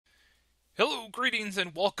Hello, greetings,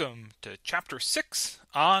 and welcome to Chapter 6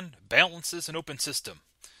 on Balances in Open System.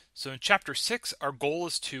 So in Chapter 6, our goal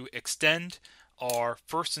is to extend our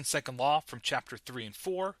first and second law from Chapter 3 and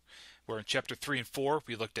 4, where in Chapter 3 and 4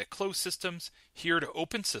 we looked at closed systems, here to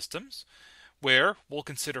open systems, where we'll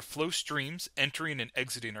consider flow streams entering and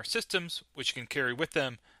exiting our systems, which can carry with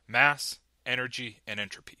them mass, energy, and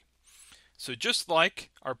entropy. So just like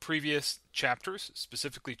our previous chapters,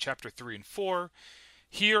 specifically Chapter 3 and 4,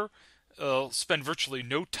 here spend virtually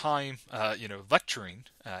no time, lecturing.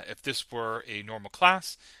 If this were a normal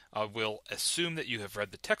class, we'll assume that you have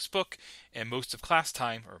read the textbook, and most of class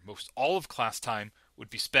time, or most all of class time, would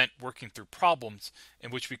be spent working through problems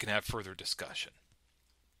in which we can have further discussion.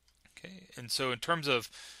 Okay, and so in terms of,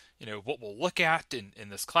 what we'll look at in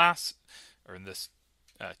this class or in this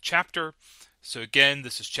chapter. So again,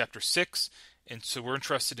 this is chapter 6, and so we're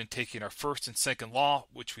interested in taking our first and second law,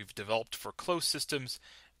 which we've developed for closed systems,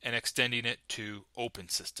 and extending it to open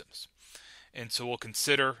systems. And so we'll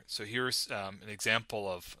consider, so here's an example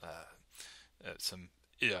of some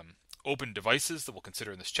open devices that we'll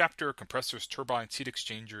consider in this chapter: compressors, turbines, heat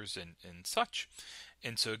exchangers, and such.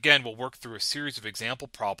 And so again, we'll work through a series of example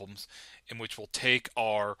problems in which we'll take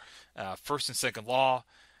our first and second law,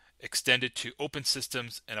 extend it to open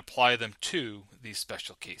systems, and apply them to these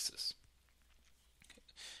special cases.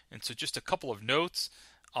 And so just a couple of notes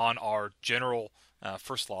on our general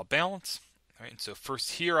first law balance. All right, and so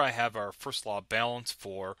first here I have our first law balance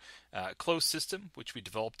for closed system, which we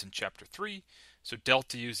developed in chapter 3. So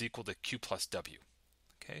delta U is equal to Q plus W.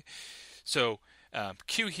 Okay, so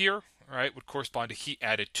Q here, right, would correspond to heat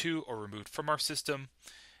added to or removed from our system.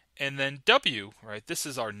 And then W, right, this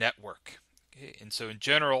is our network. Okay, and so in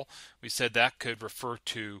general, we said that could refer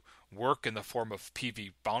to work in the form of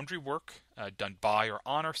PV boundary work done by or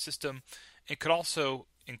on our system. It could also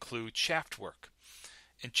include shaft work.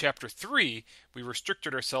 In chapter 3, we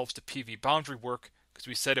restricted ourselves to PV boundary work because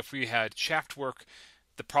we said if we had shaft work,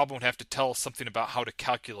 the problem would have to tell us something about how to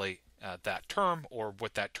calculate that term or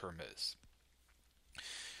what that term is.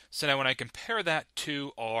 So now when I compare that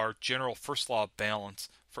to our general first law of balance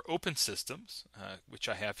for open systems, which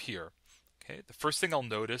I have here, okay, the first thing I'll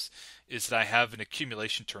notice is that I have an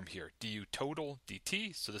accumulation term here, du total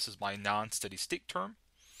dt, so this is my non-steady state term.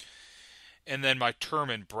 And then my term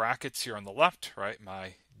in brackets here on the left, right,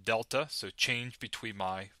 my delta, so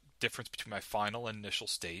difference between my final and initial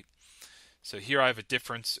state. So here I have a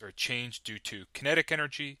difference or change due to kinetic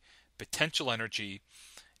energy, potential energy,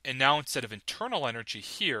 and now instead of internal energy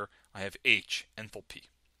here, I have H, enthalpy.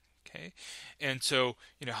 Okay, and so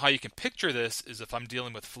how you can picture this is if I'm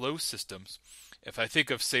dealing with flow systems, if I think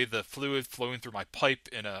of, say, the fluid flowing through my pipe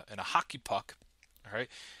in a hockey puck, all right,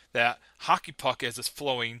 that hockey puck as it's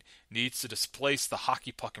flowing needs to displace the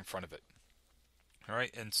hockey puck in front of it. All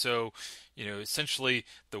right, and so essentially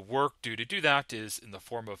the work due to do that is in the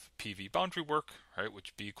form of PV boundary work, right,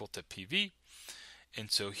 which would be equal to PV.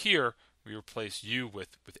 And so here we replace U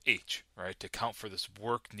with H, right, to account for this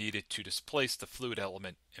work needed to displace the fluid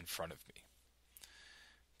element in front of me.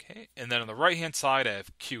 Okay, and then on the right hand side I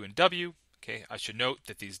have Q and W. Okay, I should note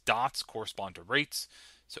that these dots correspond to rates.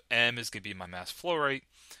 So M is going to be my mass flow rate.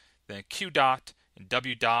 Then Q dot and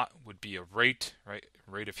W dot would be a rate, right,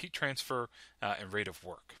 rate of heat transfer and rate of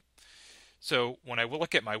work. So when I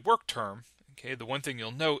look at my work term, okay, the one thing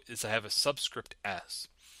you'll note is I have a subscript S.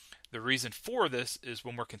 The reason for this is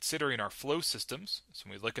when we're considering our flow systems, so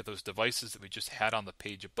when we look at those devices that we just had on the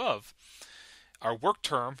page above, our work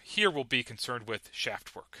term here will be concerned with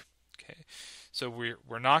shaft work. Okay, so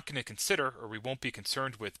we're not going to consider, or we won't be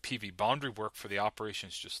concerned with PV boundary work for the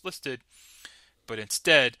operations just listed, but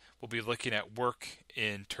instead we'll be looking at work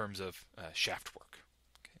in terms of shaft work.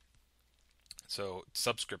 Okay. So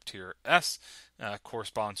subscript here S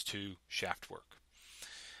corresponds to shaft work.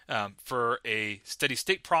 For a steady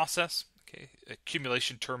state process, okay,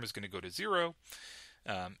 accumulation term is going to go to 0,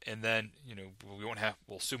 and then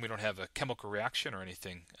we'll assume we don't have a chemical reaction or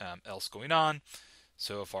anything else going on.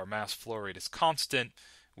 So if our mass flow rate is constant,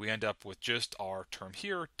 we end up with just our term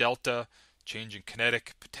here, delta, change in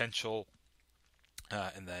kinetic potential,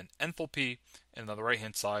 and then enthalpy, and on the right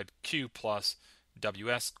hand side, Q plus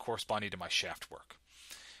Ws corresponding to my shaft work.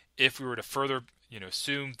 If we were to further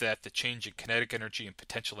assume that the change in kinetic energy and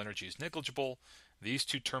potential energy is negligible, these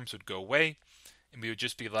two terms would go away, and we would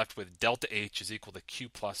just be left with delta H is equal to Q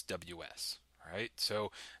plus Ws. Right?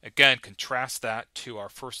 So again, contrast that to our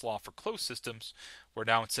first law for closed systems, where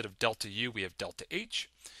now instead of delta U, we have delta H.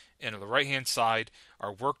 And on the right-hand side,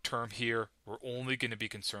 our work term here, we're only going to be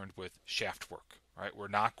concerned with shaft work. Right? We're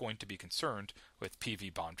not going to be concerned with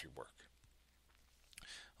PV boundary work.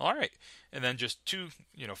 All right, and then just two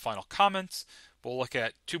final comments. We'll look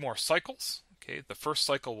at two more cycles. Okay, the first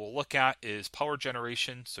cycle we'll look at is power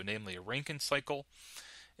generation, so namely a Rankine cycle,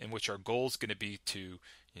 in which our goal is going to be to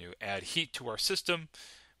add heat to our system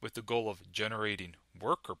with the goal of generating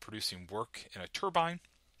work or producing work in a turbine.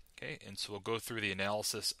 Okay, and so we'll go through the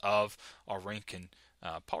analysis of our Rankine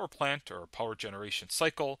power plant or power generation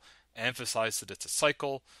cycle, emphasize that it's a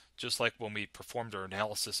cycle, just like when we performed our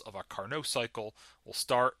analysis of our Carnot cycle, we'll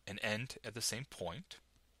start and end at the same point.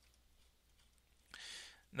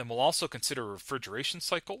 And then we'll also consider a refrigeration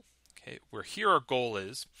cycle, okay, where here our goal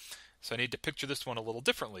is, so I need to picture this one a little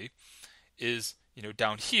differently, is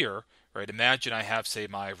down here, right? Imagine I have, say,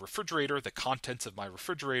 my refrigerator, the contents of my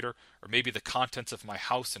refrigerator, or maybe the contents of my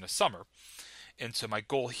house in a summer. And so my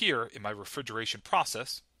goal here in my refrigeration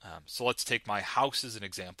process, so let's take my house as an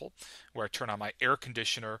example, where I turn on my air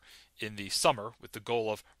conditioner in the summer with the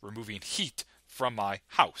goal of removing heat from my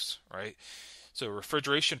house, right? So a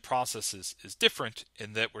refrigeration process is different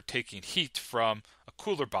in that we're taking heat from a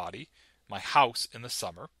cooler body, my house in the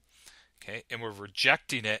summer, okay, and we're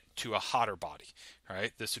rejecting it to a hotter body,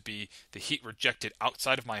 right? This would be the heat rejected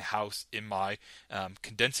outside of my house in my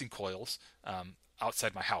condensing coils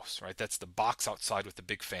outside my house, right? That's the box outside with the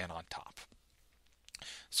big fan on top.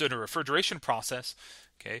 So in a refrigeration process,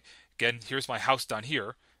 okay, again, here's my house down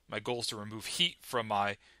here. My goal is to remove heat from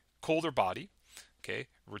my colder body, okay,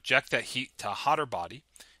 reject that heat to a hotter body,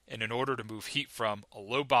 and in order to move heat from a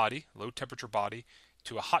low temperature body,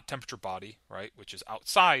 to a hot temperature body, right, which is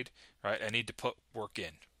outside, right, I need to put work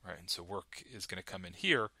in, right, and so work is going to come in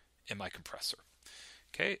here in my compressor.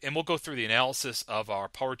 Okay, and we'll go through the analysis of our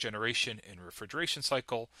power generation and refrigeration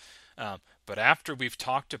cycle. But after we've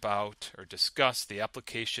talked about or discussed the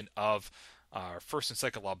application of our first and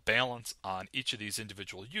second law balance on each of these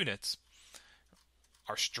individual units,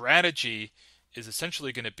 our strategy is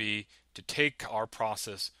essentially going to be to take our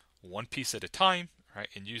process one piece at a time, right,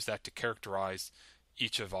 and use that to characterize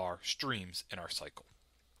each of our streams in our cycle.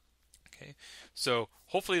 Okay, so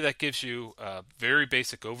hopefully that gives you a very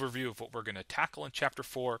basic overview of what we're going to tackle in Chapter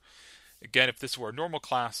 4. Again, if this were a normal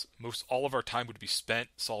class, most all of our time would be spent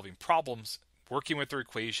solving problems, working with our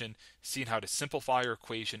equation, seeing how to simplify our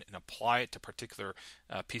equation and apply it to particular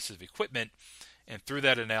pieces of equipment. And through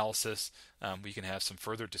that analysis, we can have some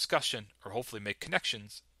further discussion or hopefully make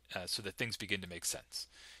connections so that things begin to make sense.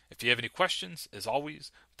 If you have any questions, as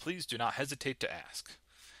always, please do not hesitate to ask.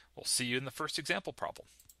 We'll see you in the first example problem.